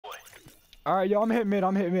Alright, yo, I'm hitting mid.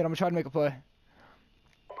 I'm gonna try to make a play.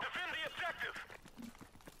 Defend the objective.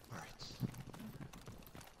 Alright.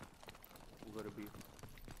 We'll go to B.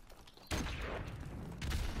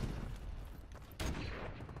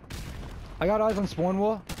 I got eyes on spawn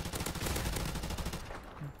wall.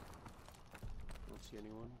 Don't see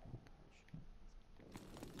anyone.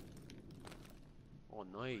 Oh,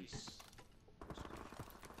 nice.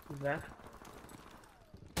 Who's that?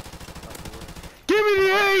 Give me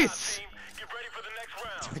the ace! Team, get ready for the next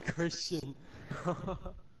round. Christian. Destroy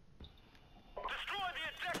the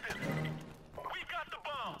objective. We've got the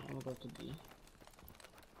bomb. I'm gonna go to B.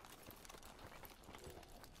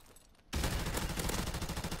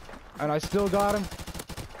 And I still got him.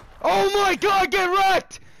 Oh my god, get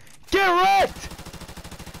wrecked! Get wrecked!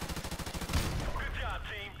 Good job,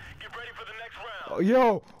 team. Get ready for the next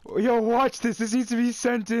round. Oh, yo, watch this. This needs to be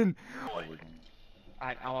sent in.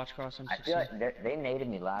 Alright, I'll watch cross. I feel like they naded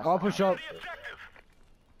me last I'll time. push up. The objective.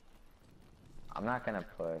 I'm not gonna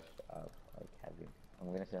push up like heavy.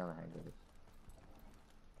 I'm gonna sit on the hang glitch.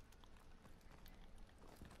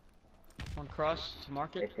 One cross to They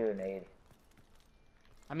market. threw a nade.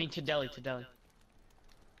 I mean to deli, to deli.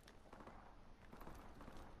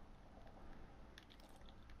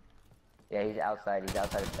 Yeah, he's outside. He's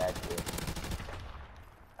outside of factory.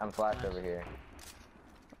 I'm flashed over here.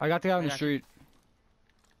 I got the guy on the got you. street.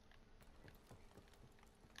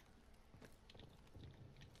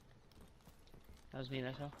 That was me,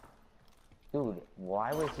 that's all. Dude,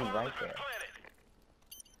 why was he right there?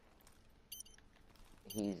 Planted.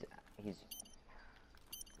 He's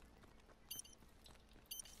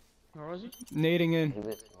Where was he? Nading in. he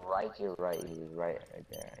was right to your right. He was right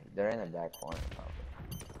there. They're in the back corner probably.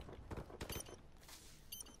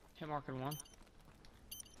 Hit marker one.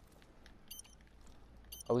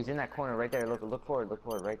 Oh, he's in that corner right there. Look forward,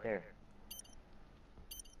 right there.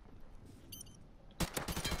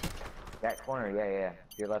 That corner, yeah. To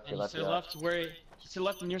your left, And he's to the left, where he's to the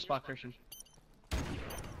left in your spot, Christian. I'm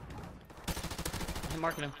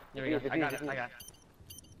marking him. There we go. I got it.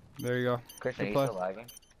 There you go. Christian, are Good you play. still lagging?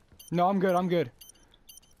 No, I'm good.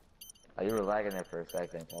 Oh, you were lagging there for a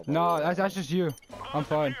second. I thought you No, were that's just you. I'm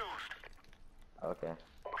fine. Okay.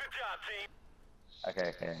 Good job, team.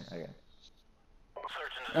 Okay. Search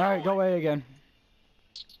and Alright, go away again.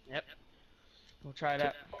 Yep. We'll try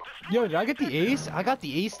that. Yo, did I get the ace? I got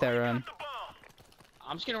the ace that run. the bomb.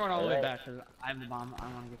 I'm just gonna run all the way back because I have the bomb. I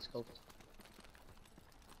don't want to get scoped.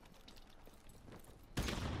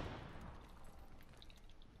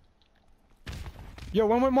 Yo,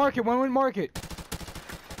 one went market.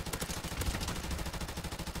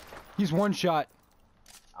 He's one shot.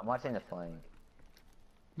 I'm watching the flank.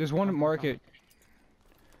 There's one at market.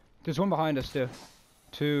 There's one behind us too.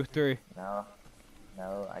 2, 3. No,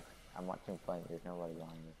 I'm watching flank. There's nobody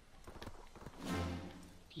behind me.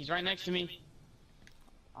 He's right next to me.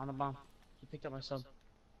 On the bomb. He picked up my sub.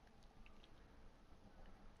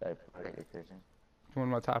 Sorry, Christian. One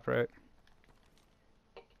on my top right.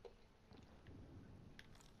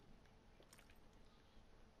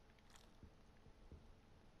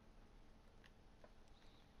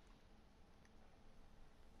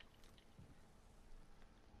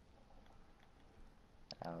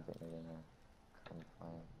 I don't think they're gonna come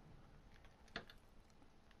flank.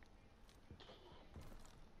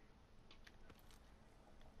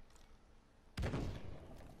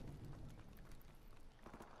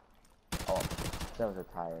 Oh, that was a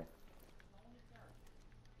tire.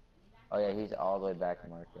 Oh yeah, he's all the way back to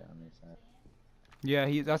market on this side. Yeah,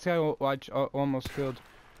 that's the guy I almost killed.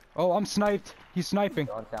 Oh, I'm sniped. He's sniping.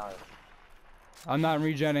 Don't tell him. I'm not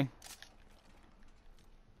regenning.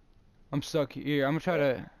 I'm stuck here. I'm gonna try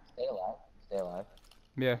to. Stay alive. Stay alive.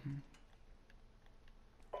 Yeah.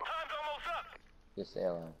 Time's almost up. Just stay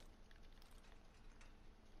alive.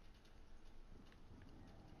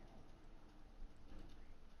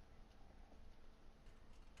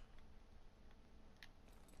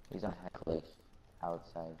 He's on Hecklish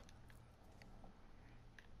outside.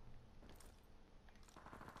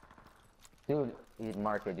 Dude, he's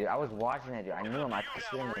market, dude. I was watching that dude. I knew him. I could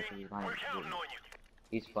see him if he was behind. We're counting on you.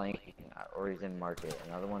 He's flanking, or he's in market.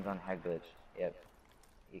 Another one's on head glitch. Yep.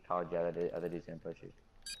 He called you. Other dude's gonna push you.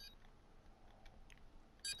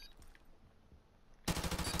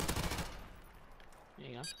 There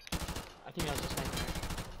you go. I think that was a sniper.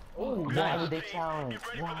 Oh, why nice. would they challenge?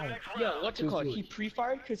 Why? Yo, what's it called? He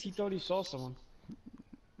pre-fired because he thought he saw someone.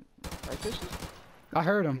 Right, Christian? I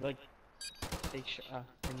heard him. Like, they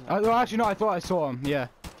Well, actually, no. I thought I saw him. Yeah.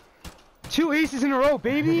 2 aces in a row,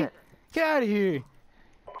 baby. Get out of here.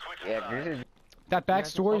 Yeah, this is. That back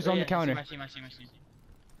door is on the counter. I see.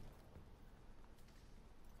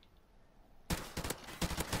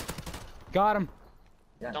 Got him.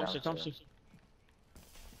 Yeah, Dumpster, down. dumpster. It's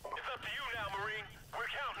up to you now, Marine. We're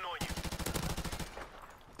counting on you.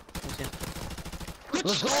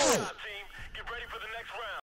 Let's go! Job, team.